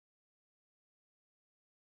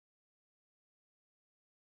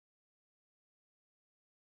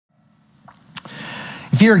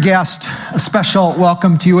If you're a guest, a special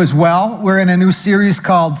welcome to you as well. We're in a new series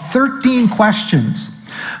called 13 Questions.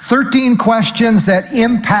 13 questions that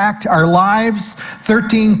impact our lives,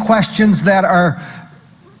 13 questions that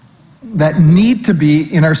need to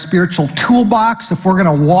be in our spiritual toolbox if we're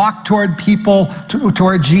going to walk toward people,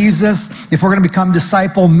 toward Jesus, if we're going to become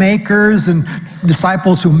disciple makers and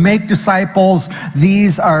disciples who make disciples.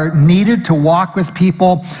 These are needed to walk with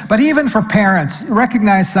people. But even for parents,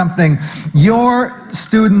 recognize something. Your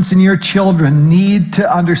students and your children need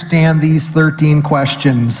to understand these 13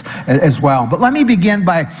 questions as well. But let me begin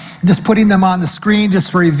by just putting them on the screen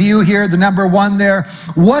just for review here. The number one there,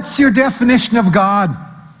 what's your definition of God?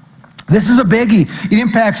 This is a biggie. It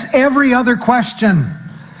impacts every other question.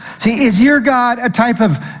 See, is your God a type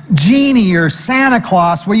of genie or Santa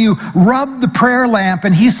Claus where you rub the prayer lamp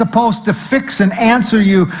and he's supposed to fix and answer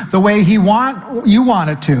you the way you want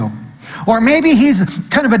it to? Or maybe he's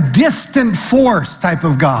kind of a distant force type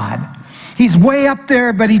of God. He's way up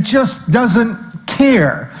there, but he just doesn't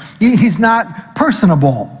care. He's not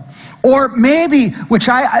personable. Or maybe,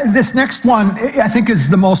 this next one I think is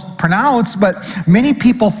the most pronounced, but many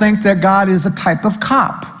people think that God is a type of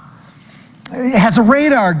cop. He has a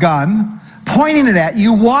radar gun pointing it at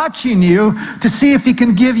you, watching you to see if he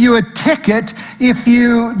can give you a ticket if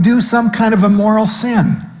you do some kind of immoral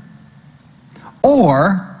sin.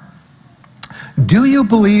 Or, do you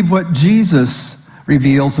believe what Jesus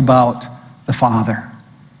reveals about the Father?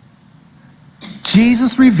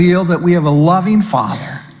 Jesus revealed that we have a loving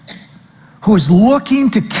Father who is looking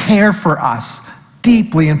to care for us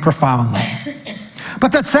deeply and profoundly.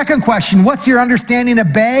 But that second question, what's your understanding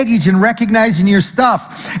of baggage and recognizing your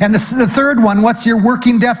stuff? And the third one, what's your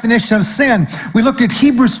working definition of sin? We looked at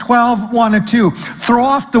Hebrews 12, 1 and 2. Throw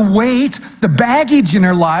off the weight, the baggage in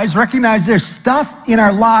our lives. Recognize there's stuff in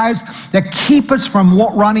our lives that keep us from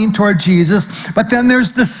running toward Jesus. But then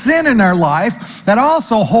there's the sin in our life that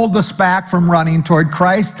also hold us back from running toward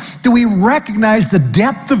Christ. Do we recognize the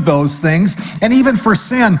depth of those things? And even for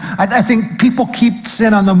sin, I think people keep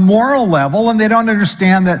sin on the moral level and they don't understand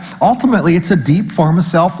that ultimately it's a deep form of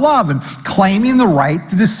self-love and claiming the right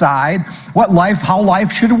to decide how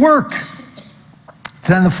life should work.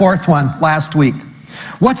 Then the fourth one last week.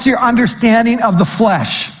 What's your understanding of the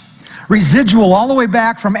flesh? Residual all the way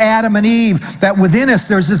back from Adam and Eve, that within us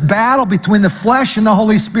there's this battle between the flesh and the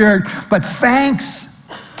Holy Spirit, but thanks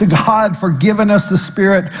to God for giving us the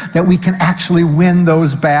Spirit that we can actually win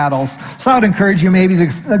those battles. So I would encourage you maybe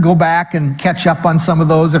to go back and catch up on some of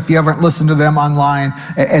those if you haven't listened to them online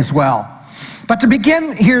as well. But to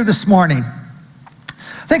begin here this morning,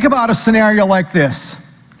 think about a scenario like this.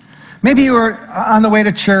 Maybe you were on the way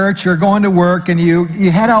to church or going to work and you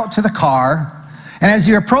head out to the car, and as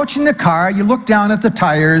you're approaching the car, you look down at the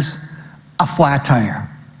tires, a flat tire.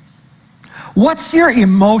 What's your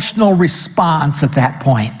emotional response at that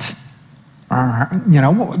point?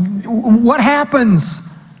 What happens?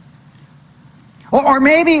 Or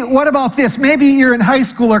maybe, what about this? Maybe you're in high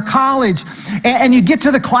school or college and you get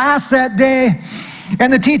to the class that day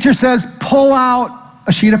and the teacher says, pull out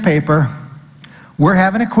a sheet of paper. We're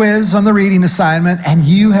having a quiz on the reading assignment and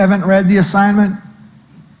you haven't read the assignment.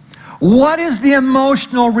 What is the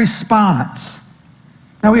emotional response?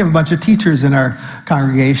 Now, we have a bunch of teachers in our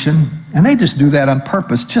congregation, and they just do that on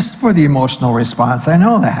purpose, just for the emotional response. I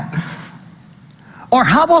know that. Or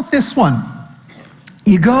how about this one?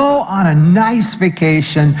 You go on a nice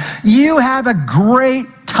vacation, you have a great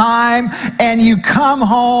time, and you come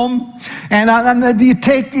home, and you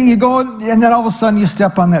go, and then all of a sudden you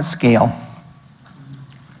step on that scale.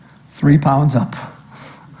 3 pounds up.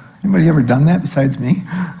 Anybody ever done that besides me?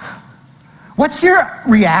 What's your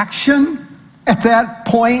reaction at that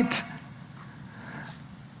point?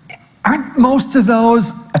 Aren't most of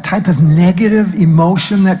those a type of negative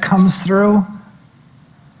emotion that comes through?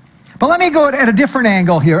 But let me go at a different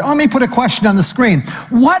angle here. Let me put a question on the screen.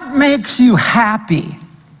 What makes you happy?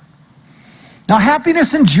 Now,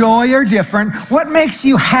 happiness and joy are different. What makes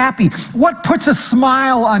you happy? What puts a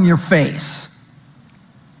smile on your face?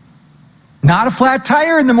 Not a flat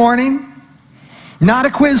tire in the morning. Not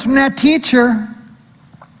a quiz from that teacher.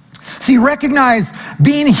 See, recognize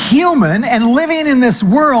being human and living in this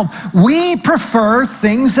world, we prefer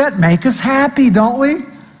things that make us happy, don't we?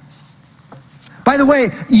 By the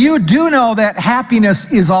way, you do know that happiness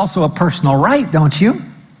is also a personal right, don't you?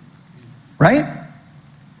 Right?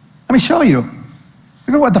 Let me show you.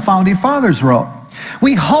 Look at what the Founding Fathers wrote.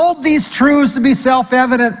 We hold these truths to be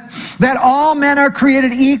self-evident, that all men are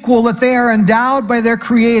created equal, that they are endowed by their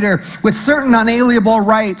Creator with certain unalienable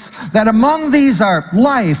rights, that among these are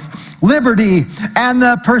life, liberty, and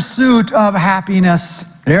the pursuit of happiness.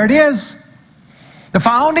 There it is. The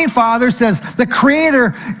founding father says the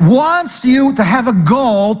Creator wants you to have a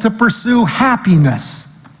goal to pursue happiness.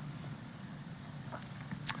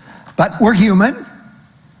 But we're human.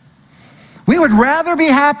 We would rather be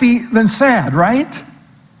happy than sad, right?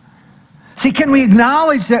 See, can we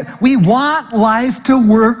acknowledge that we want life to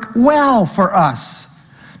work well for us,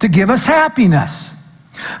 to give us happiness?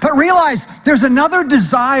 But realize there's another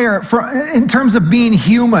desire in terms of being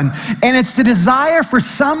human, and it's the desire for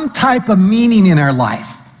some type of meaning in our life.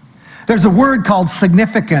 There's a word called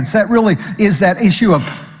significance. That really is that issue of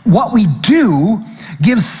what we do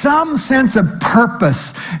gives some sense of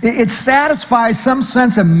purpose. It satisfies some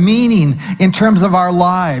sense of meaning in terms of our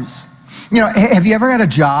lives. You know, have you ever had a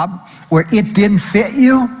job where it didn't fit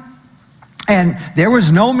you? And there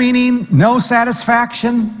was no meaning, no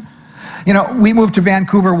satisfaction? You know, we moved to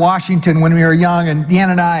Vancouver, Washington when we were young, and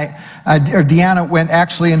Deanna went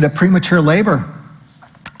actually into premature labor.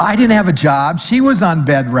 I didn't have a job. She was on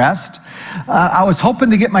bed rest. I was hoping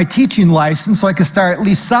to get my teaching license so I could start at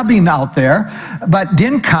least subbing out there, but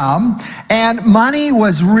didn't come. And money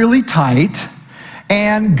was really tight.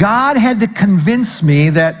 And God had to convince me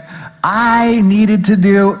that I needed to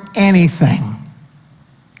do anything,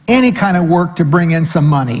 any kind of work to bring in some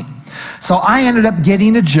money. So I ended up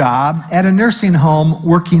getting a job at a nursing home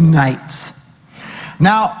working nights.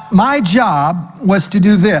 Now, my job was to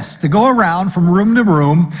do this, to go around from room to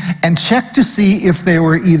room and check to see if they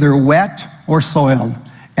were either wet or soiled,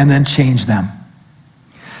 and then change them.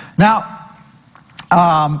 Now,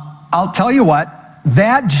 I'll tell you what,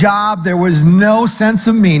 that job, there was no sense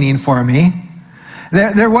of meaning for me.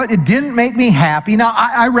 It didn't make me happy. Now,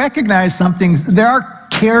 I recognize something. There are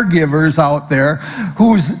caregivers out there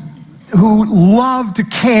who love to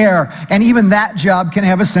care, and even that job can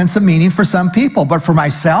have a sense of meaning for some people. But for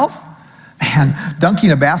myself, man,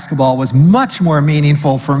 dunking a basketball was much more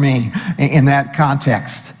meaningful for me in that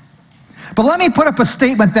context. But let me put up a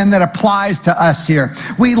statement then that applies to us here.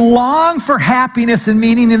 We long for happiness and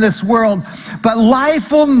meaning in this world, but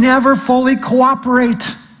life will never fully cooperate.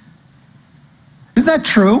 Is that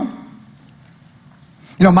true?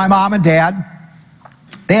 You know, my mom and dad,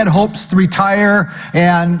 they had hopes to retire,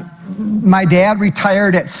 and my dad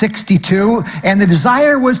retired at 62, and the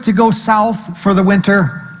desire was to go south for the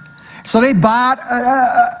winter. So they bought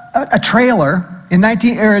a trailer when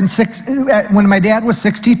my dad was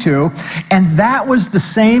 62, and that was the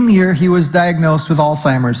same year he was diagnosed with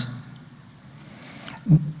Alzheimer's.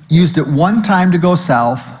 Used it one time to go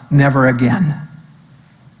south, never again.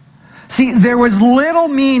 See, there was little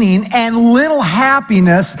meaning and little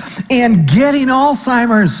happiness in getting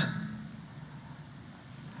Alzheimer's.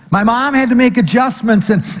 My mom had to make adjustments,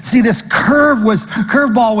 and see, this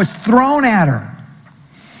curveball was thrown at her.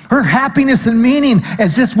 Her happiness and meaning,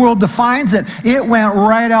 as this world defines it, it went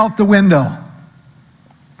right out the window.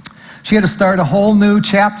 She had to start a whole new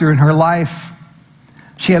chapter in her life.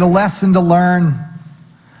 She had a lesson to learn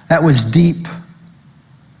that was deep.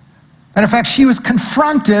 And in fact, she was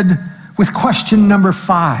confronted with question number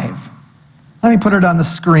 5. Let me put it on the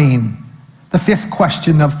screen. The 5th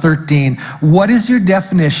question of 13. What is your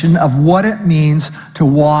definition of what it means to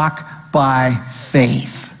walk by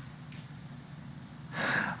faith?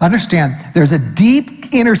 Understand, there's a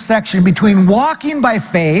deep intersection between walking by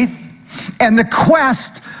faith and the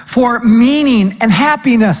quest for meaning and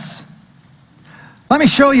happiness. Let me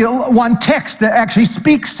show you one text that actually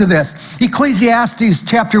speaks to this. Ecclesiastes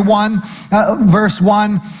chapter 1, verse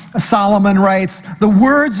 1, Solomon writes, "The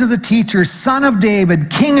words of the teacher, son of David,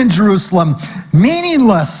 king in Jerusalem,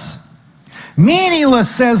 meaningless. Meaningless,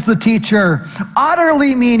 says the teacher,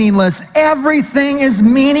 utterly meaningless. Everything is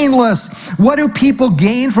meaningless. What do people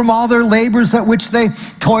gain from all their labors at which they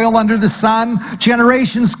toil under the sun?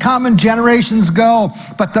 Generations come and generations go,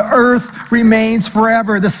 but the earth remains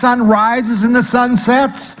forever. The sun rises and the sun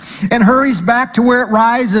sets and hurries back to where it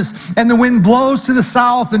rises, and the wind blows to the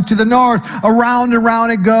south and to the north. Around and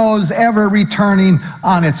around it goes, ever returning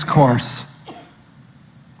on its course."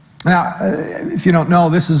 Now, if you don't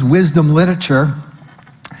know, this is wisdom literature.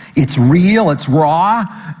 It's real, it's raw,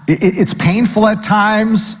 it's painful at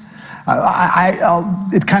times.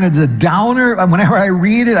 It kind of is a downer. Whenever I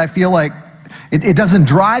read it, I feel like it doesn't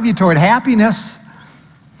drive you toward happiness.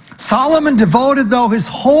 Solomon devoted, though, his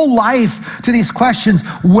whole life to these questions.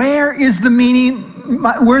 Where is the meaning?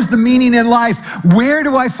 Where's the meaning in life? Where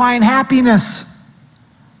do I find happiness?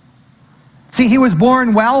 See, he was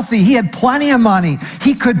born wealthy. He had plenty of money.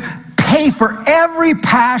 He could pay for every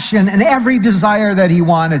passion and every desire that he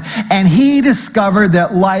wanted. And he discovered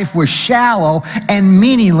that life was shallow and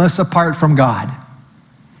meaningless apart from God.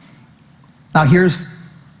 Now, here's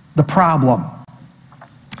the problem.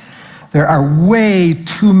 there are way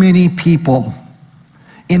too many people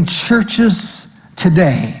in churches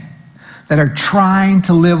today that are trying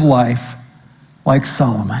to live life like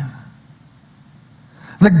Solomon.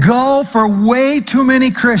 The goal for way too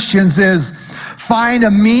many Christians is find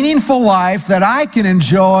a meaningful life that I can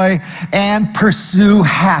enjoy and pursue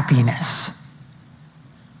happiness.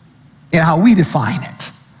 In how we define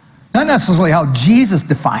it. Not necessarily how Jesus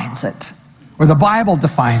defines it or the Bible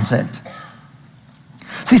defines it.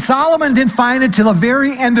 See, Solomon didn't find it till the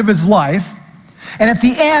very end of his life. And at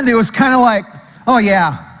the end, it was kind of like, oh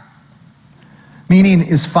yeah, meaning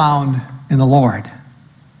is found in the Lord.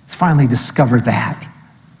 He's finally discovered that.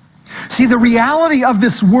 See, the reality of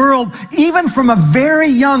this world, even from a very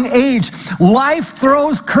young age, life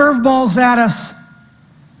throws curveballs at us.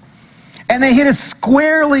 And they hit us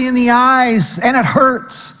squarely in the eyes, and it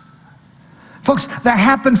hurts. Folks, that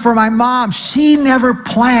happened for my mom. She never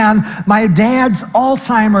planned my dad's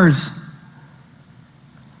Alzheimer's.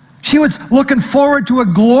 She was looking forward to a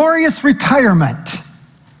glorious retirement.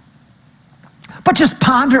 But just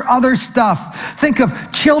ponder other stuff. Think of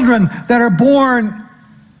children that are born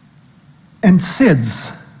and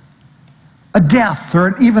SIDS, a death,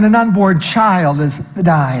 or even an unborn child that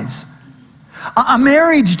dies. A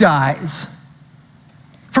marriage dies.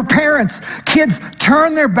 For parents, kids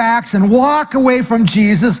turn their backs and walk away from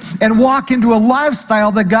Jesus and walk into a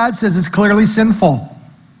lifestyle that God says is clearly sinful.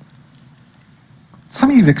 Some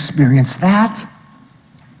of you have experienced that.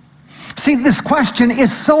 See, this question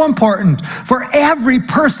is so important for every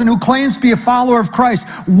person who claims to be a follower of Christ.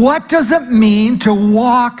 What does it mean to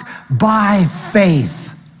walk by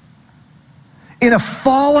faith in a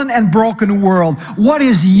fallen and broken world? What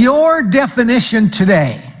is your definition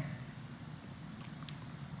today?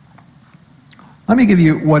 Let me give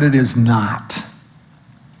you what it is not.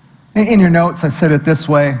 In your notes, I said it this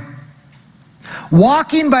way.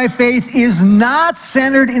 Walking by faith is not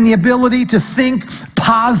centered in the ability to think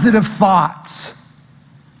positive thoughts.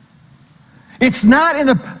 It's not in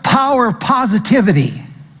the power of positivity.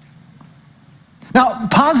 Now,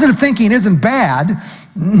 positive thinking isn't bad.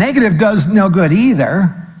 Negative does no good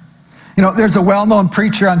either. You know, there's a well-known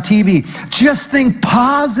preacher on TV. Just think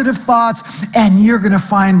positive thoughts and you're going to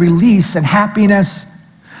find release and happiness.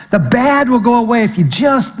 The bad will go away if you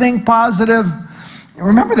just think positive.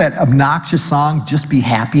 Remember that obnoxious song, Just Be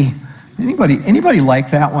Happy? Anybody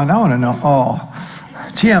like that one? I want to know.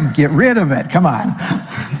 Oh, Jim, get rid of it. Come on.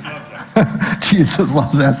 Jesus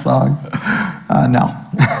loves that song. No.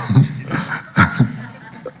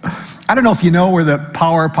 I don't know if you know where the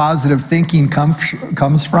power of positive thinking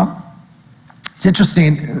comes from. It's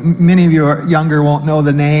interesting, many of you are younger won't know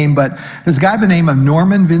the name, but there's a guy by the name of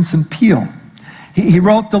Norman Vincent Peale. He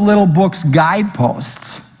wrote the little books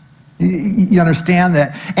Guideposts. You understand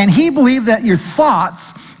that? And he believed that your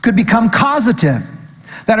thoughts could become causative,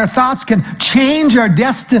 that our thoughts can change our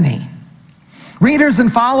destiny. Readers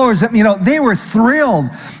and followers, they were thrilled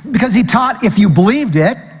because he taught if you believed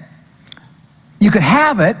it, you could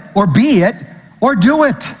have it or be it or do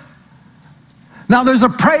it. Now, there's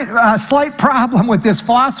a slight problem with this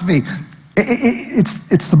philosophy.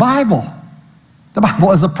 It's the Bible. The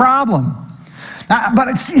Bible is a problem.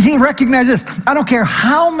 But he recognizes this. I don't care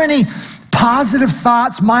how many positive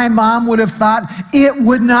thoughts my mom would have thought, it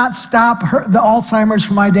would not stop the Alzheimer's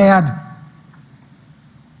from my dad.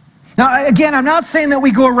 Now, again, I'm not saying that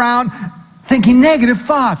we go around thinking negative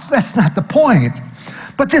thoughts. That's not the point.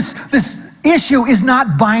 But this issue is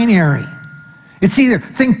not binary. It's either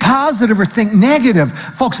think positive or think negative.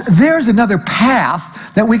 Folks, there's another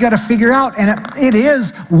path that we got to figure out, and it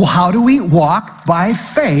is, how do we walk by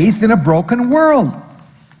faith in a broken world?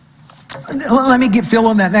 Let me fill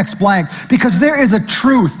in that next blank, because there is a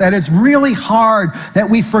truth that is really hard that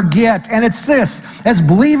we forget, and it's this. As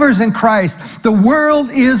believers in Christ, the world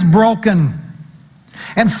is broken,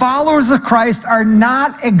 and followers of Christ are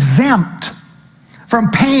not exempt from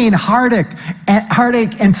pain, heartache,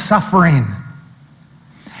 and suffering.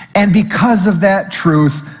 And because of that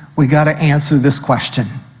truth, we got to answer this question.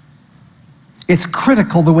 It's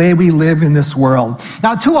critical the way we live in this world.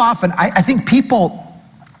 Now, too often, I think people,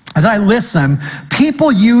 as I listen,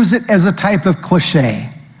 people use it as a type of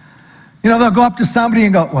cliche. They'll go up to somebody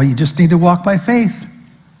and go, well, you just need to walk by faith.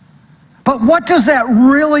 But what does that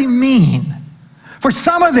really mean? For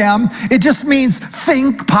some of them, it just means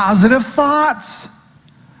think positive thoughts.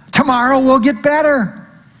 Tomorrow will get better.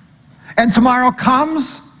 And tomorrow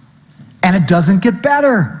comes, and it doesn't get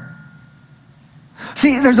better.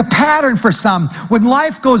 See, there's a pattern for some. When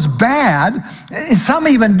life goes bad, some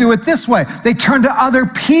even do it this way. They turn to other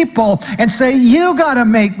people and say, you got to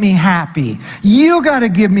make me happy. You got to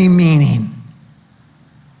give me meaning.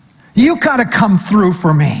 You got to come through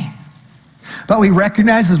for me. But we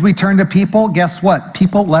recognize as we turn to people, guess what?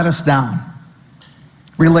 People let us down.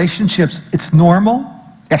 Relationships, it's normal.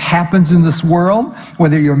 It happens in this world,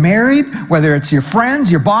 whether you're married, whether it's your friends,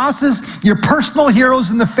 your bosses, your personal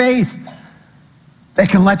heroes in the faith. They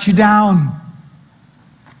can let you down.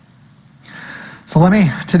 So let me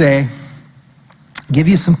today give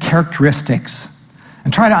you some characteristics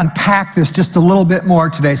and try to unpack this just a little bit more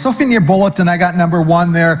today. So if in your bulletin, I got number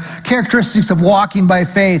 1 there, characteristics of walking by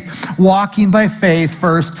faith. Walking by faith,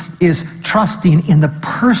 first, is trusting in the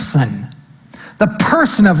person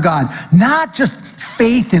of God, not just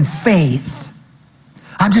faith in faith.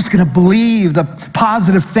 I'm just going to believe, the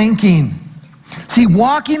positive thinking. See,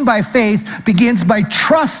 walking by faith begins by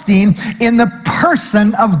trusting in the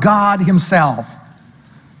person of God himself.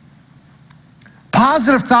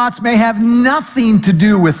 Positive thoughts may have nothing to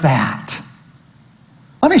do with that.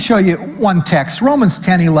 Let me show you one text, Romans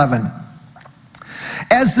 10:11.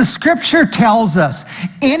 As the scripture tells us,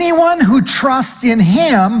 anyone who trusts in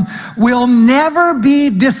him will never be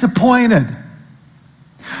disappointed.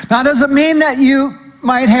 Now, does it mean that you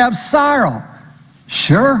might have sorrow?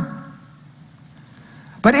 Sure.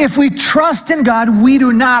 But if we trust in God, we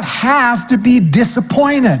do not have to be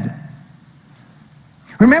disappointed.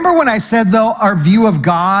 Remember when I said, though, our view of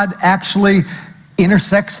God actually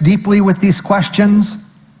intersects deeply with these questions?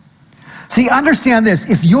 See, understand this.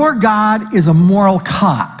 If your God is a moral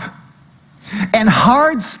cop, and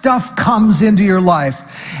hard stuff comes into your life,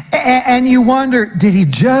 and you wonder, did he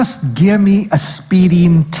just give me a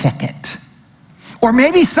speeding ticket? Or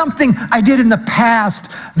maybe something I did in the past,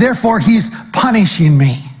 therefore he's punishing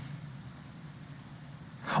me.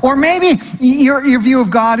 Or maybe your view of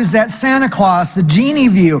God is that Santa Claus, the genie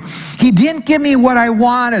view. He didn't give me what I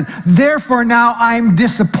wanted, therefore now I'm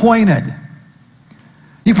disappointed.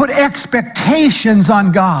 You put expectations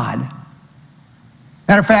on God.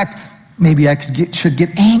 Matter of fact, maybe I should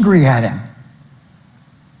get angry at him.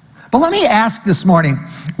 But let me ask this morning,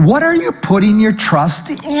 what are you putting your trust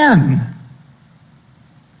in?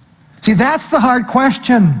 See, that's the hard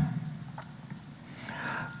question.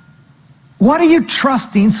 What are you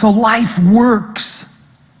trusting so life works?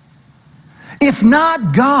 If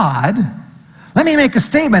not God, let me make a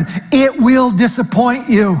statement, it will disappoint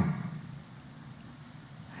you.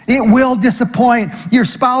 It will disappoint your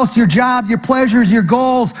spouse, your job, your pleasures, your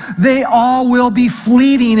goals. They all will be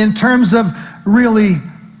fleeting in terms of really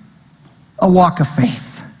a walk of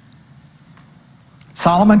faith.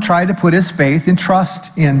 Solomon tried to put his faith and trust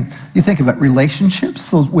in, you think of it,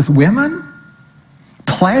 relationships with women,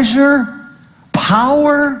 pleasure,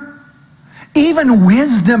 power, even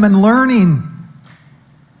wisdom and learning.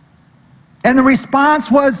 And the response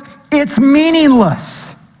was, it's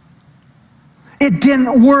meaningless. It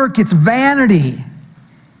didn't work. It's vanity. If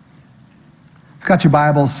you've got your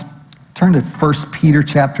Bibles, turn to 1 Peter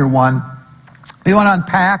chapter 1. We want to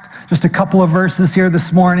unpack just a couple of verses here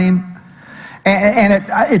this morning. And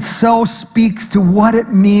it so speaks to what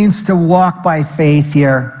it means to walk by faith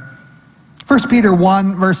here. 1 Peter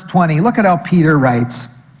 1, verse 20. Look at how Peter writes.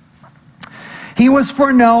 He was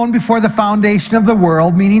foreknown before the foundation of the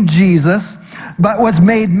world, meaning Jesus, but was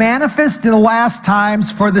made manifest in the last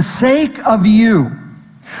times for the sake of you.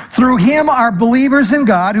 Through him are believers in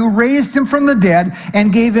God, who raised him from the dead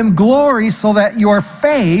and gave him glory, so that your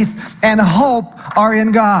faith and hope are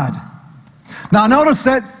in God. Now notice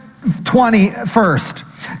that 20 first.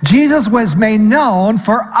 Jesus was made known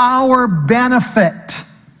for our benefit.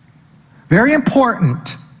 Very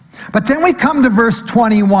important. But then we come to verse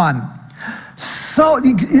 21. So,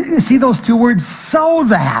 you see those two words, so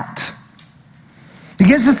that. He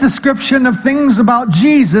gives us a description of things about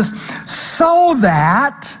Jesus, so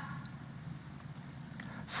that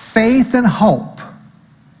faith and hope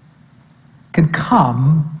can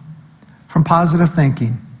come from positive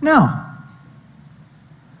thinking. No,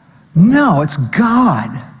 it's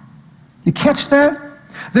God. You catch that?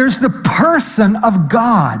 There's the person of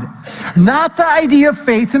God, not the idea of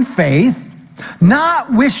faith and faith,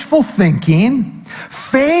 not wishful thinking,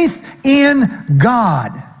 faith in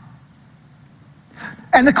God.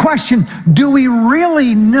 And the question, do we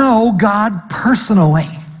really know God personally?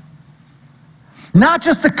 Not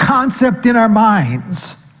just a concept in our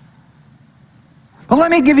minds. But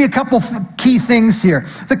let me give you a couple key things here.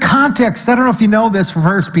 The context, I don't know if you know this from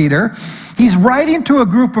 1 Peter. He's writing to a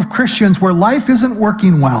group of Christians where life isn't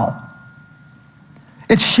working well.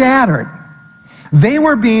 It's shattered. They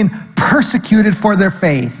were being persecuted for their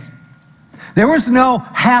faith. There was no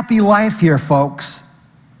happy life here, folks.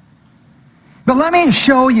 But let me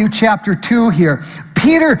show you chapter 2 here.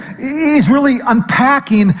 Peter is really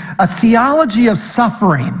unpacking a theology of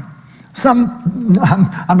suffering. Some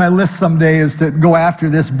on my list someday is to go after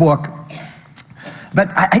this book. But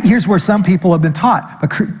here's where some people have been taught.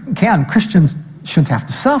 But Ken, Christians shouldn't have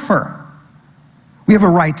to suffer. We have a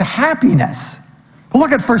right to happiness. Well,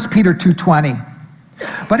 look at 1 Peter 2:20.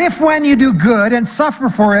 But if when you do good and suffer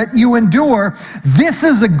for it, you endure, this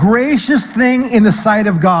is a gracious thing in the sight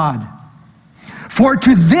of God. For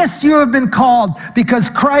to this you have been called, because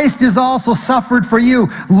Christ has also suffered for you,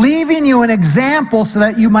 leaving you an example so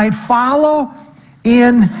that you might follow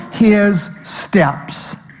in his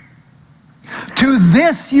steps. To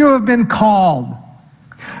this you have been called,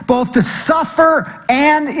 both to suffer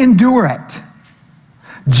and endure it,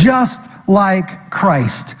 just like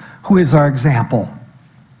Christ, who is our example.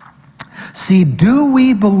 See, do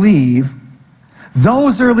we believe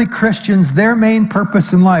those early Christians, their main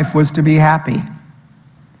purpose in life was to be happy?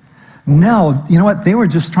 No, you know what? They were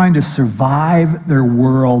just trying to survive their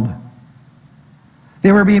world.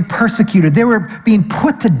 They were being persecuted. They were being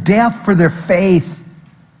put to death for their faith.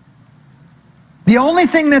 The only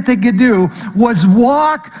thing that they could do was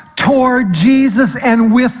walk toward Jesus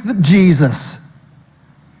and with Jesus,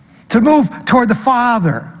 to move toward the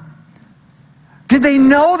Father. Did they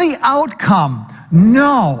know the outcome?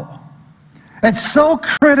 No. It's so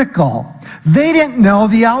critical. They didn't know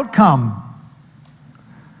the outcome.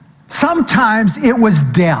 Sometimes it was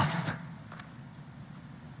death.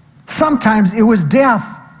 Sometimes it was death.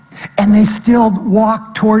 And they still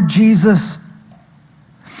walked toward Jesus.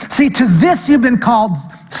 See, to this you've been called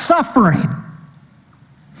suffering.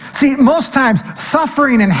 See, most times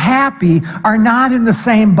suffering and happy are not in the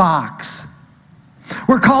same box.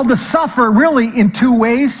 We're called to suffer really in two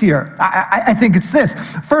ways here. I think it's this.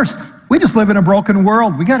 First, we just live in a broken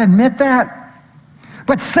world. We got to admit that.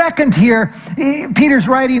 But second here, Peter's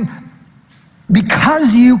writing,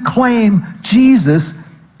 because you claim Jesus,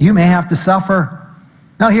 you may have to suffer.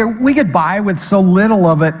 Now here, we get by with so little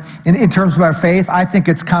of it in terms of our faith. I think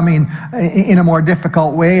it's coming in a more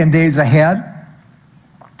difficult way in days ahead.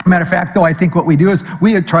 Matter of fact, though, I think what we do is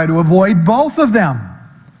we try to avoid both of them.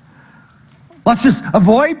 Let's just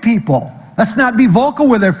avoid people. Let's not be vocal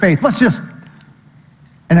with our faith.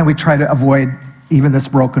 And then we try to avoid even this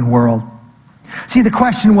broken world. See, the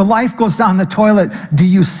question, when life goes down the toilet, do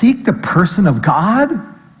you seek the person of God?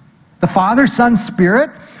 The Father, Son,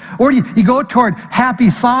 Spirit? Or do you go toward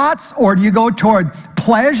happy thoughts? Or do you go toward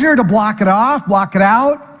pleasure to block it off, block it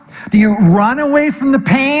out? Do you run away from the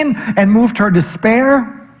pain and move toward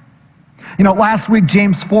despair? You know, last week,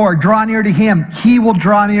 James 4, draw near to him, he will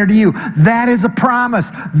draw near to you. That is a promise.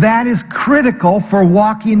 That is critical for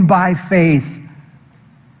walking by faith.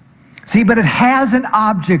 See, but it has an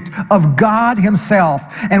object of God himself.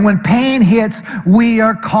 And when pain hits, we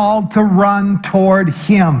are called to run toward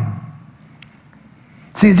him.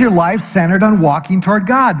 See, is your life centered on walking toward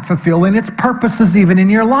God, fulfilling its purposes even in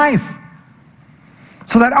your life?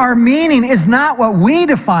 So that our meaning is not what we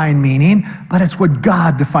define meaning, but it's what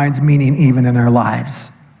God defines meaning even in our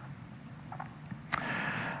lives.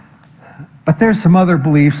 But there's some other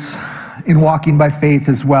beliefs in walking by faith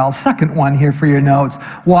as well. Second one here for your notes.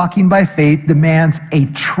 Walking by faith demands a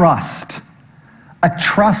trust. A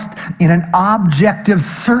trust in an objective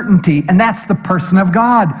certainty, and that's the person of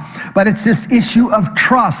God. But it's this issue of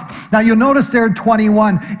trust. Now you'll notice there in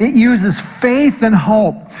 21, it uses faith and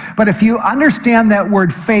hope. But if you understand that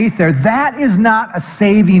word faith there, that is not a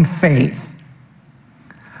saving faith.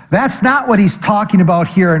 That's not what he's talking about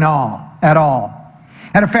here at all.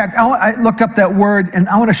 And in fact, I looked up that word, and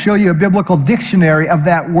I want to show you a biblical dictionary of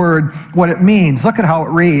that word, what it means. Look at how it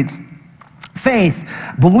reads. Faith,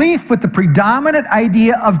 belief with the predominant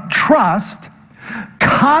idea of trust,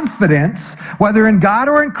 confidence, whether in God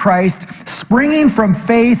or in Christ, springing from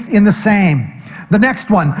faith in the same. The next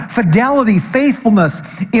one, fidelity, faithfulness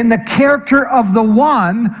in the character of the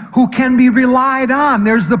one who can be relied on.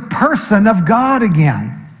 There's the person of God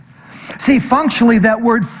again. See, functionally, that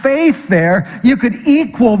word faith there, you could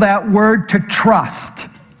equal that word to trust.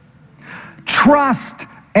 Trust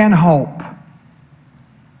and hope.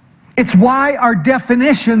 It's why our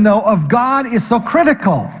definition, though, of God is so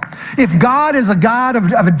critical. If God is a God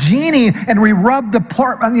of a genie and we rub the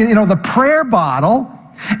prayer bottle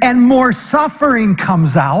and more suffering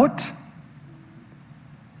comes out,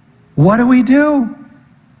 what do we do?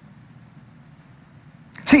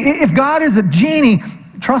 See, if God is a genie,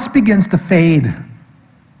 trust begins to fade.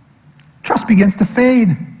 Trust begins to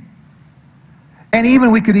fade.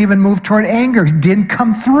 And we could even move toward anger. It didn't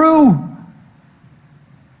come through.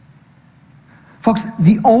 Folks,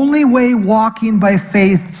 the only way walking by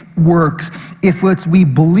faith works if we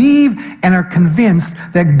believe and are convinced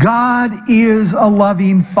that God is a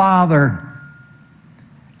loving Father.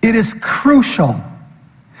 It is crucial.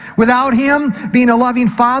 Without Him being a loving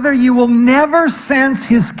Father, you will never sense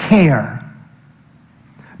His care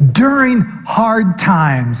during hard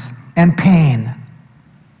times and pain.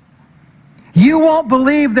 You won't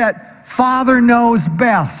believe that Father knows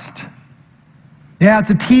best. Yeah, it's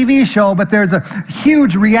a TV show, but there's a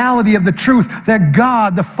huge reality of the truth that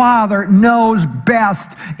God, the Father, knows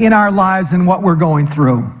best in our lives and what we're going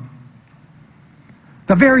through.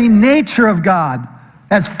 The very nature of God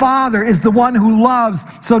as Father is the one who loves.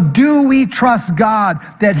 So do we trust God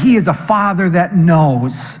that He is a Father that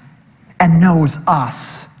knows and knows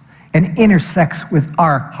us and intersects with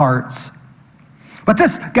our hearts? But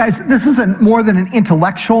this, guys, this isn't more than an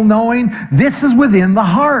intellectual knowing. This is within the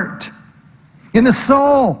heart, in the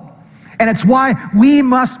soul. And it's why we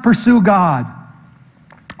must pursue God.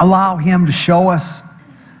 Allow Him to show us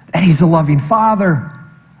that He's a loving Father.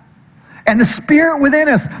 And the Spirit within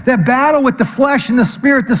us, that battle with the flesh and the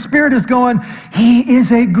Spirit is going, He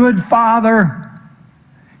is a good Father.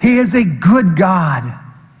 He is a good God.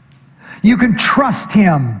 You can trust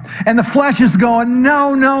Him. And the flesh is going,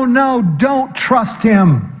 no, no, no, don't trust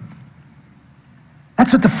Him.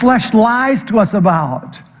 That's what the flesh lies to us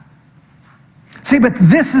about. See, but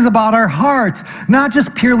this is about our hearts, not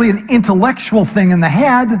just purely an intellectual thing in the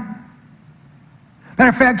head. Matter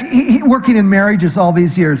of fact, working in marriages all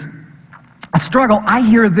these years, a struggle, I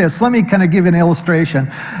hear this. Let me kind of give an illustration.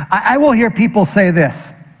 I will hear people say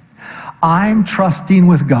this. I'm trusting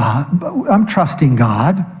with God. I'm trusting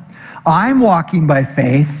God. I'm walking by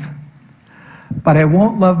faith, but I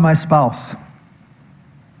won't love my spouse.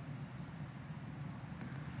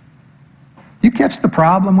 You catch the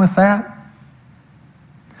problem with that?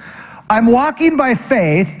 I'm walking by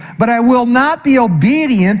faith, but I will not be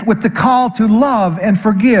obedient with the call to love and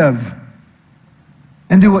forgive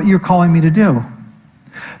and do what you're calling me to do.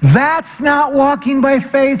 That's not walking by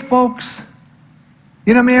faith, folks,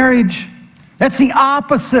 in a marriage. That's the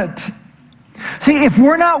opposite. See, if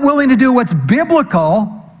we're not willing to do what's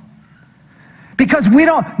biblical, because we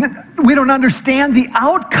don't understand the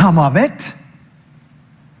outcome of it,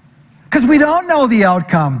 because we don't know the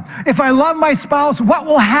outcome. If I love my spouse, what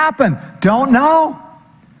will happen? Don't know.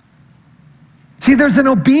 See, there's an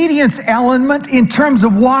obedience element in terms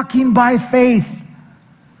of walking by faith.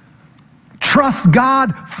 Trust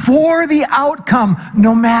God for the outcome,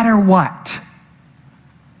 no matter what.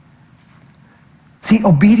 See,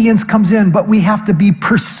 obedience comes in, but we have to be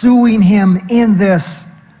pursuing Him in this.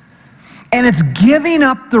 And it's giving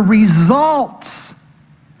up the results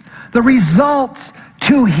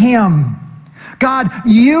to Him. God,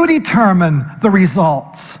 you determine the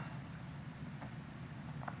results.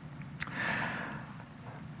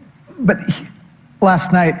 But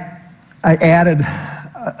last night, I added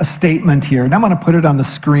a statement here, and I'm going to put it on the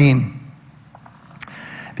screen.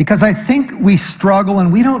 Because I think we struggle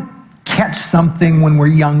and we don't catch something when we're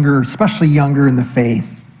younger, especially younger in the faith.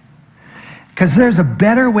 Because there's a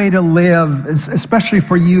better way to live, especially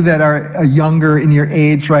for you that are younger in your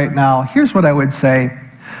age right now. Here's what I would say.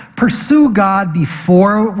 Pursue God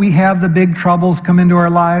before we have the big troubles come into our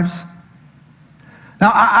lives.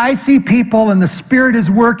 Now, I see people and the Spirit is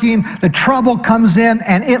working, the trouble comes in,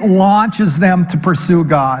 and it launches them to pursue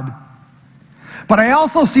God. But I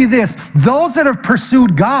also see this, those that have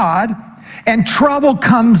pursued God and trouble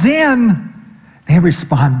comes in, they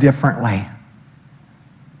respond differently,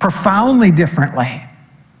 profoundly differently.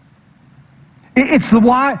 It's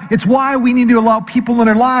why we need to allow people in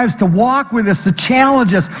our lives to walk with us, to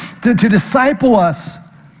challenge us, to disciple us,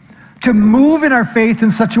 to move in our faith in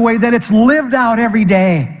such a way that it's lived out every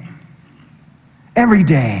day. Every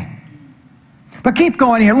day. But keep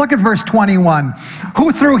going here. Look at verse 21.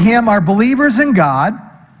 Who through Him are believers in God,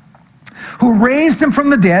 who raised Him from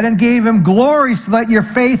the dead and gave Him glory so that your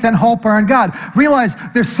faith and hope are in God. Realize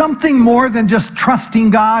there's something more than just trusting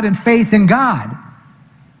God and faith in God.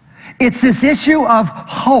 It's this issue of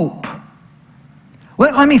hope.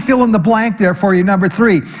 Let me fill in the blank there for you, number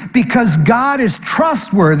 3. Because God is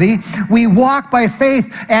trustworthy, we walk by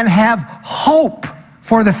faith and have hope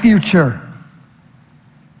for the future.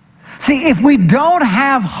 See, if we don't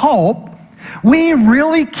have hope, we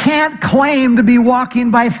really can't claim to be walking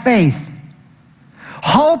by faith.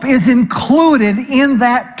 Hope is included in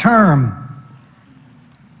that term.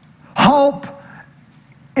 Hope,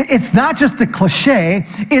 it's not just a cliche,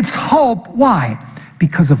 it's hope. Why?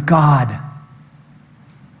 Because of God.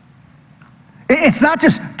 It's not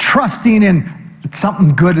just trusting in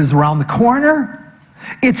something good is around the corner.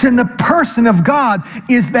 It's in the person of God.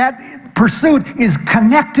 Is that pursuit is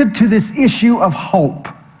connected to this issue of hope.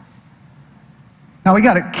 Now we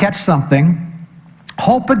got to catch something.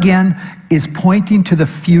 Hope, again, is pointing to the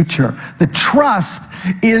future. The trust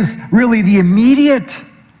is really the immediate,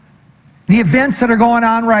 the events that are going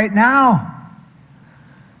on right now.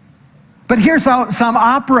 But here's how some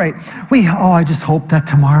operate. I just hope that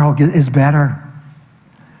tomorrow is better.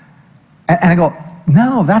 And I go,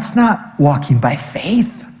 no, that's not walking by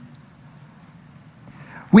faith.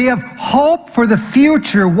 We have hope for the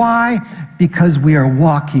future. Why? Because we are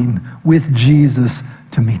walking with Jesus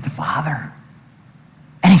to meet the Father.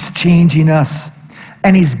 And He's changing us.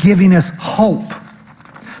 And He's giving us hope.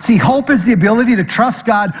 See, hope is the ability to trust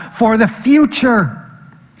God for the future.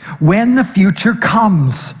 When the future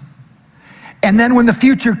comes. And then when the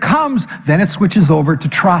future comes, then it switches over to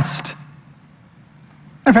trust.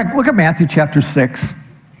 In fact, look at Matthew chapter 6.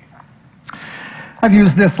 I've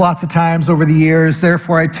used this lots of times over the years.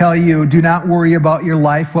 Therefore, I tell you, do not worry about your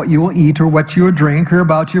life, what you will eat or what you will drink, or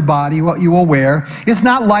about your body, what you will wear. Is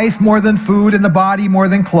not life more than food and the body more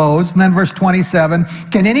than clothes? And then verse 27,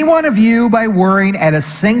 can any one of you, by worrying, add a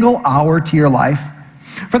single hour to your life?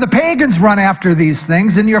 For the pagans run after these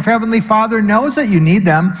things, and your heavenly Father knows that you need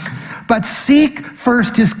them. But seek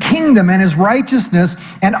first His kingdom and His righteousness,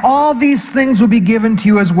 and all these things will be given to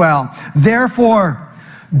you as well. Therefore,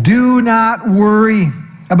 do not worry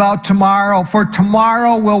about tomorrow, for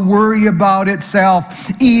tomorrow will worry about itself.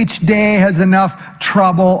 Each day has enough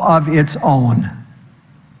trouble of its own.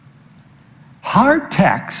 Hard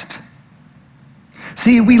text.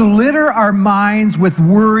 See, we litter our minds with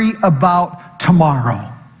worry about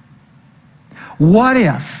tomorrow. What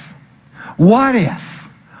if? What if?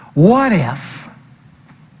 What if?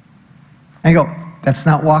 And you go, that's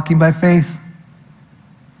not walking by faith.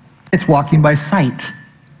 It's walking by sight.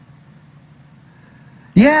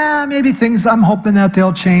 Yeah, maybe things, I'm hoping that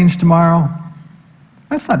they'll change tomorrow.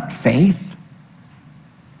 That's not faith.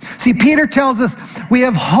 See, Peter tells us we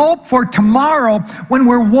have hope for tomorrow when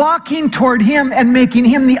we're walking toward Him and making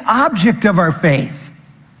Him the object of our faith.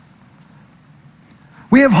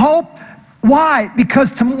 We have hope. Why?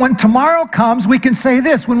 Because when tomorrow comes, we can say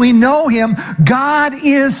this. When we know Him, God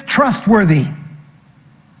is trustworthy.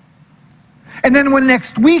 And then when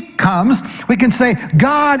next week comes, we can say,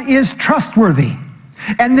 God is trustworthy.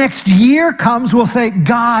 And next year comes, we'll say,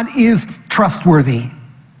 God is trustworthy.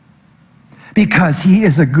 Because He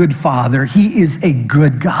is a good Father. He is a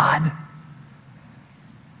good God.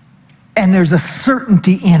 And there's a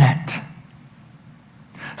certainty in it.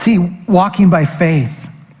 See, walking by faith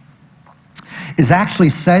is actually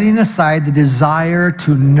setting aside the desire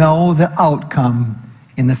to know the outcome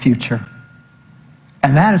in the future.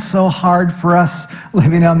 And that is so hard for us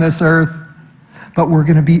living on this earth. But we're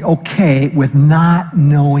going to be okay with not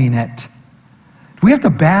knowing it. Do we have to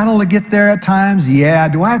battle to get there at times? Yeah.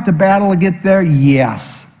 Do I have to battle to get there?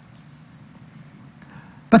 Yes.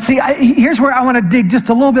 But see, here's where I want to dig just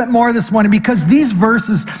a little bit more this morning, because these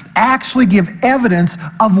verses actually give evidence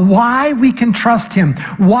of why we can trust Him,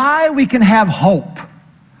 why we can have hope.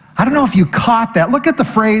 I don't know if you caught that. Look at the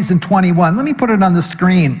phrase in 21. Let me put it on the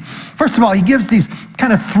screen. First of all, he gives these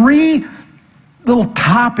kind of three little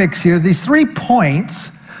topics here, these 3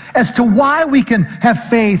 points as to why we can have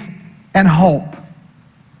faith and hope.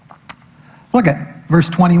 Look at verse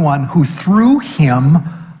 21, who through Him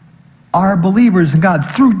are believers in God.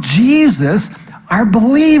 Through Jesus are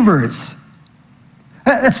believers.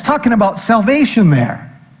 That's talking about salvation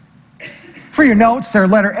there. For your notes there,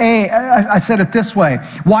 letter A, I said it this way.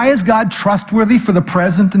 Why is God trustworthy for the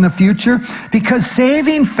present and the future? Because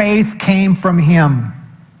saving faith came from Him.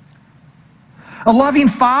 A loving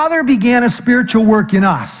Father began a spiritual work in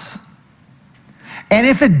us. And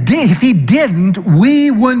if He didn't,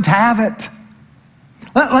 we wouldn't have it.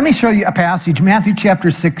 Let me show you a passage, Matthew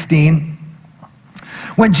chapter 16.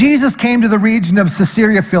 When Jesus came to the region of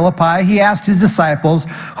Caesarea Philippi, He asked His disciples,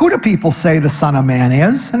 who do people say the Son of Man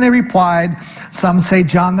is? And they replied, some say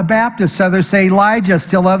John the Baptist, others say Elijah,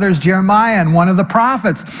 still others Jeremiah and one of the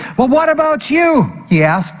prophets. Well, what about you? He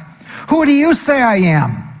asked. Who do you say I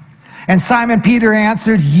am? And Simon Peter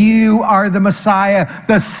answered, you are the Messiah,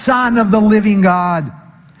 the Son of the living God.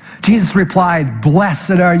 Jesus replied,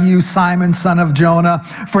 blessed are you, Simon, son of Jonah,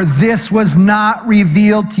 for this was not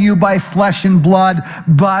revealed to you by flesh and blood,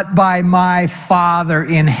 but by my Father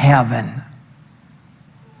in heaven.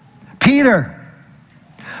 Peter,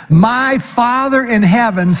 my Father in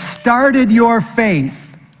heaven started your faith.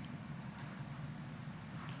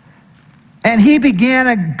 And He began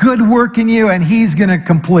a good work in you, and He's going to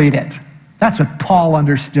complete it. That's what Paul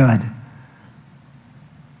understood.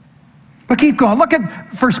 But keep going. Look at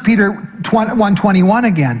 1 Peter 1:21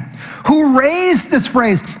 again. Who raised this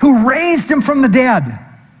phrase? Who raised Him from the dead?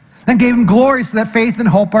 and gave him glory so that faith and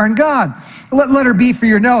hope are in God. Letter B for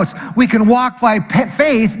your notes. We can walk by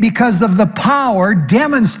faith because of the power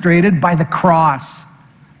demonstrated by the cross.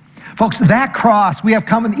 Folks, that cross, we have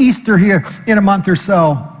coming Easter here in a month or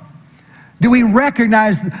so. Do we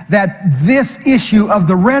recognize that this issue of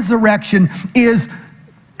the resurrection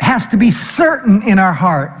has to be certain in our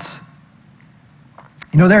hearts?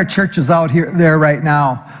 You know, there are churches out there right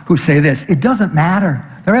now who say this: it doesn't matter.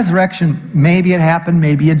 The resurrection, maybe it happened,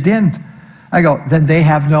 maybe it didn't. I go, then they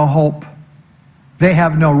have no hope. They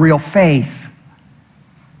have no real faith.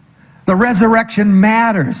 The resurrection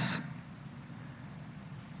matters.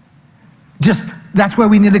 That's why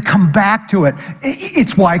we need to come back to it.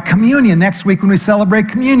 It's why communion, next week when we celebrate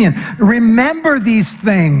communion, remember these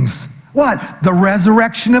things. What? The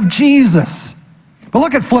resurrection of Jesus. But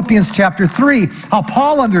look at Philippians chapter 3, how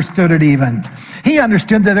Paul understood it even. He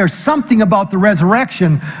understood that there's something about the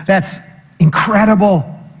resurrection that's incredible.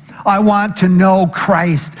 I want to know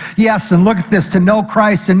Christ. Yes, and look at this, to know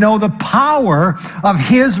Christ, to know the power of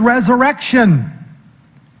his resurrection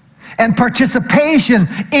and participation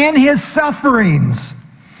in his sufferings,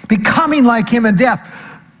 becoming like him in death.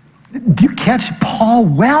 Do you catch? Paul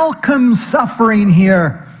welcomes suffering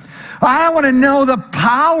here. I want to know the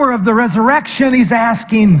power of the resurrection, he's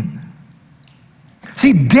asking.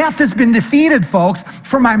 See, death has been defeated, folks.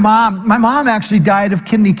 For my mom actually died of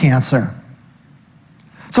kidney cancer.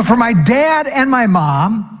 So for my dad and my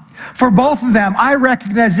mom, for both of them, I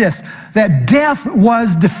recognize this, that death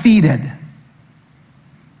was defeated.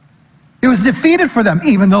 It was defeated for them,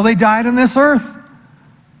 even though they died on this earth.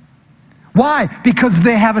 Why? Because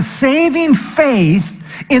they have a saving faith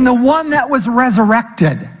in the one that was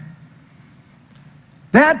resurrected.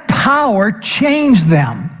 That power changed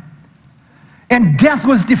them. And death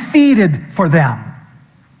was defeated for them.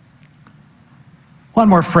 One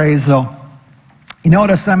more phrase, though. You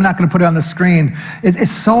notice, I'm not going to put it on the screen,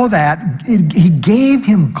 it's so that he gave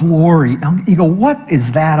him glory. Now, you go, what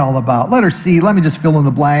is that all about? Letter C, let me just fill in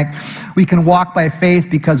the blank. We can walk by faith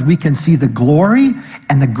because we can see the glory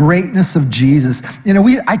and the greatness of Jesus. You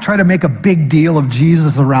know, I try to make a big deal of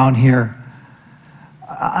Jesus around here.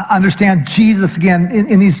 Understand Jesus, again,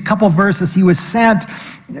 in these couple of verses, he was sent.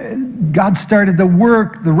 God started the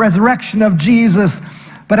work, the resurrection of Jesus.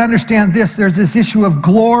 But understand this, there's this issue of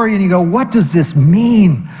glory, and you go, what does this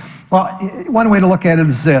mean? Well, one way to look at it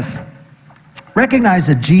is this. Recognize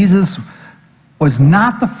that Jesus was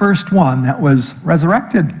not the first one that was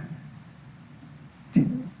resurrected.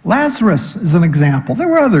 Lazarus is an example. There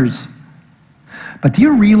were others. But do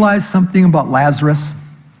you realize something about Lazarus?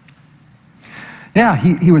 Yeah,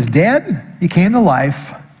 he was dead, he came to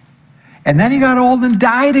life, and then he got old and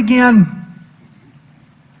died again.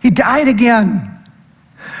 He died again.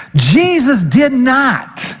 Jesus did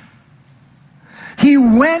not. He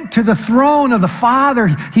went to the throne of the Father.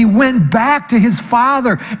 He went back to his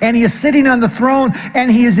Father, and he is sitting on the throne,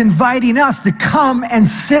 and he is inviting us to come and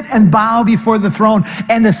sit and bow before the throne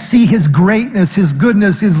and to see his greatness, his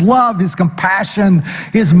goodness, his love, his compassion,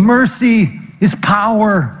 his mercy, his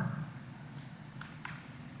power.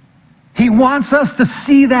 He wants us to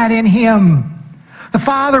see that in him. The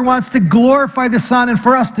Father wants to glorify the Son and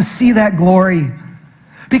for us to see that glory,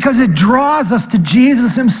 because it draws us to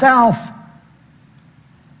Jesus himself.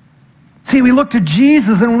 See, we look to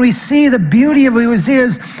Jesus, and when we see the beauty of who he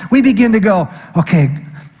is, we begin to go, okay,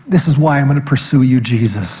 this is why I'm going to pursue you,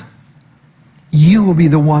 Jesus. You will be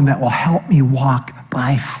the one that will help me walk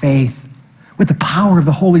by faith with the power of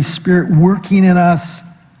the Holy Spirit working in us.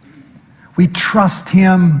 We trust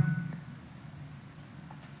him,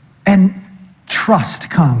 and trust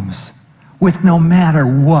comes with no matter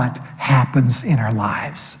what happens in our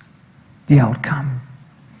lives, the outcome.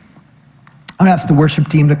 I'm going to ask the worship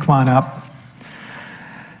team to come on up.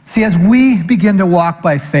 See, as we begin to walk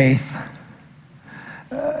by faith,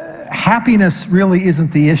 happiness really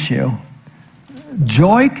isn't the issue.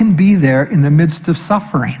 Joy can be there in the midst of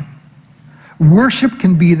suffering. Worship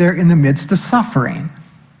can be there in the midst of suffering.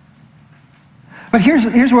 But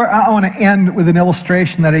here's where I want to end with an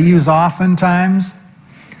illustration that I use oftentimes.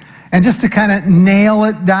 And just to kind of nail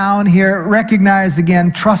it down here, recognize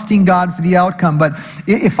again, trusting God for the outcome. But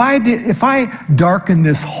if I darkened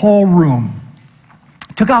this whole room,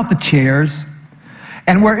 took out the chairs,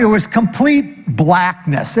 and where it was complete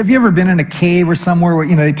blackness. Have you ever been in a cave or somewhere where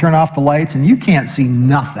they turn off the lights and you can't see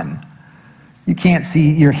nothing? You can't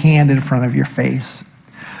see your hand in front of your face.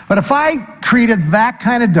 But if I created that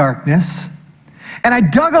kind of darkness, and I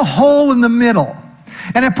dug a hole in the middle,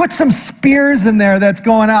 and I put some spears in there that's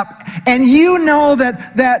going up, and you know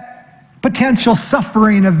that potential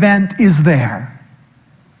suffering event is there.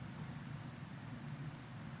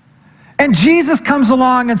 And Jesus comes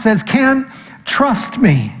along and says, Ken, trust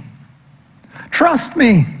me. Trust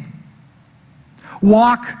me.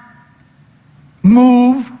 Walk,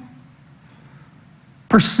 move,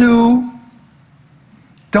 pursue.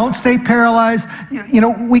 Don't stay paralyzed. You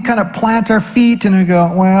know, we kind of plant our feet and we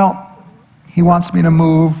go, well, he wants me to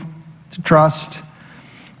move, to trust.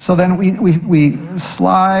 So then we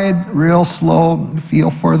slide real slow,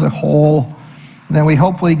 feel for the hole. Then we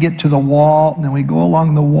hopefully get to the wall, and then we go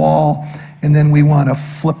along the wall, and then we want to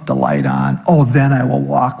flip the light on. Oh, then I will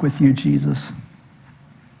walk with you, Jesus.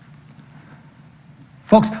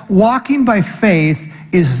 Folks, walking by faith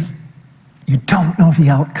is you don't know the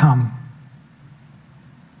outcome.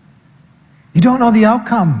 You don't know the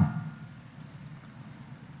outcome.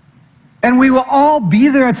 And we will all be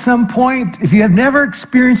there at some point. If you have never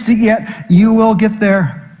experienced it yet, you will get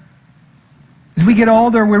there. As we get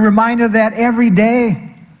older, we're reminded of that every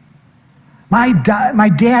day. My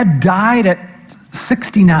dad died at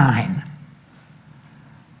 69,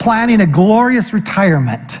 planning a glorious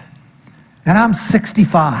retirement. And I'm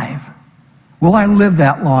 65. Will I live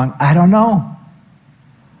that long? I don't know.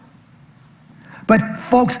 But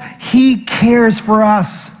folks, he cares for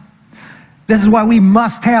us. This is why we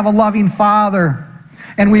must have a loving Father.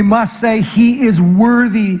 And we must say he is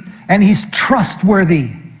worthy and he's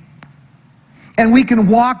trustworthy. And we can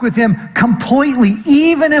walk with him completely,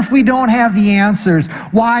 even if we don't have the answers.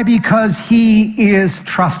 Why? Because he is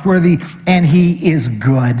trustworthy and he is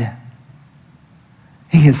good.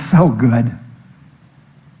 He is so good.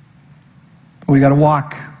 But we got to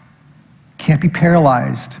walk. Can't be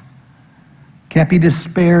paralyzed. Can't be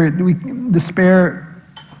despair.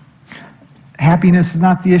 Happiness is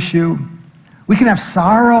not the issue. We can have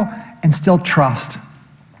sorrow and still trust.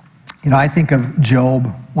 You know, I think of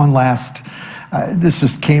Job. One last, this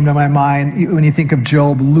just came to my mind. When you think of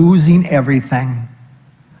Job losing everything.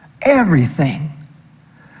 Everything.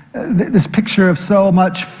 This picture of so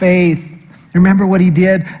much faith. Remember what he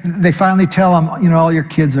did? They finally tell him, you know, all your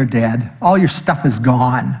kids are dead. All your stuff is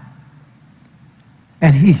gone.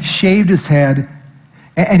 And he shaved his head,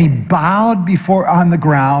 and he bowed on the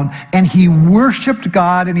ground, and he worshiped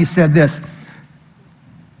God, and he said this,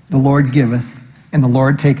 the Lord giveth, and the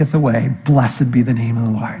Lord taketh away. Blessed be the name of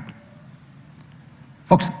the Lord.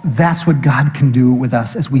 Folks, that's what God can do with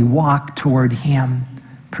us as we walk toward him,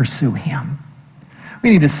 pursue him. We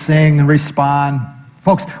need to sing and respond.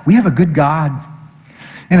 Folks, we have a good God.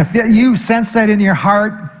 And if you sense that in your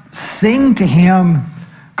heart, sing to him,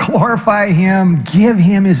 glorify him, give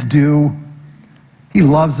him his due. He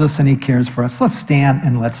loves us and he cares for us. Let's stand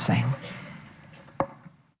and let's sing.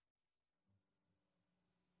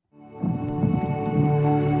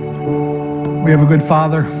 We have a good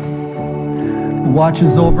Father who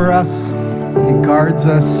watches over us, he guards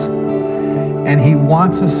us, and he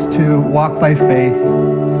wants us to walk by faith.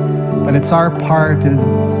 But it's our part is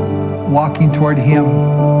walking toward him,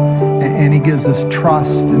 and he gives us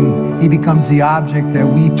trust, and he becomes the object that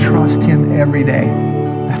we trust him every day.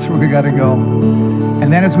 That's where we got to go.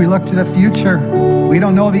 And then as we look to the future, we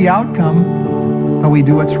don't know the outcome, but we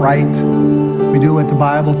do what's right. We do what the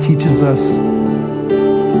Bible teaches us.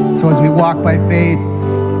 So as we walk by faith,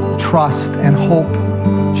 trust and hope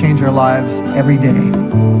change our lives every day,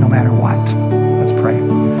 no matter what. Let's pray.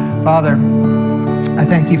 Father, I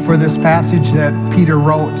thank you for this passage that Peter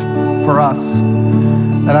wrote for us,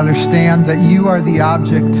 that understands that you are the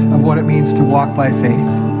object of what it means to walk by faith.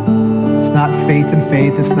 It's not faith in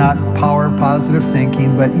faith, it's not power of positive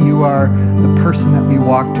thinking, but you are the person that we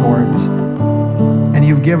walk towards. And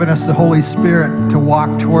you've given us the Holy Spirit to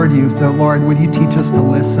walk toward you. So Lord, would you teach us to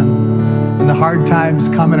listen? When the hard times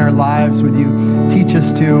come in our lives, would you teach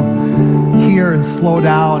us to hear and slow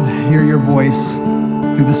down, hear your voice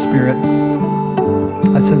through the Spirit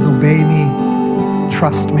that says, obey me,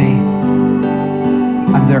 trust me,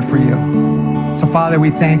 I'm there for you. So Father, we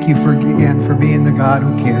thank you again for being the God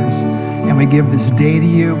who cares. And we give this day to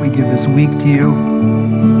you, we give this week to you.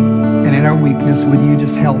 And in our weakness, would you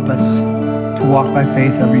just help us to walk by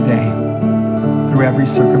faith every day, through every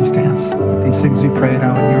circumstance. These things we pray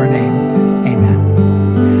now in your name.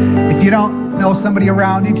 Amen. If you don't know somebody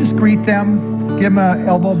around you, just greet them. Give them an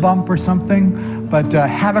elbow bump or something. But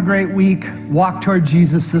have a great week. Walk toward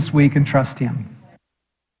Jesus this week and trust him.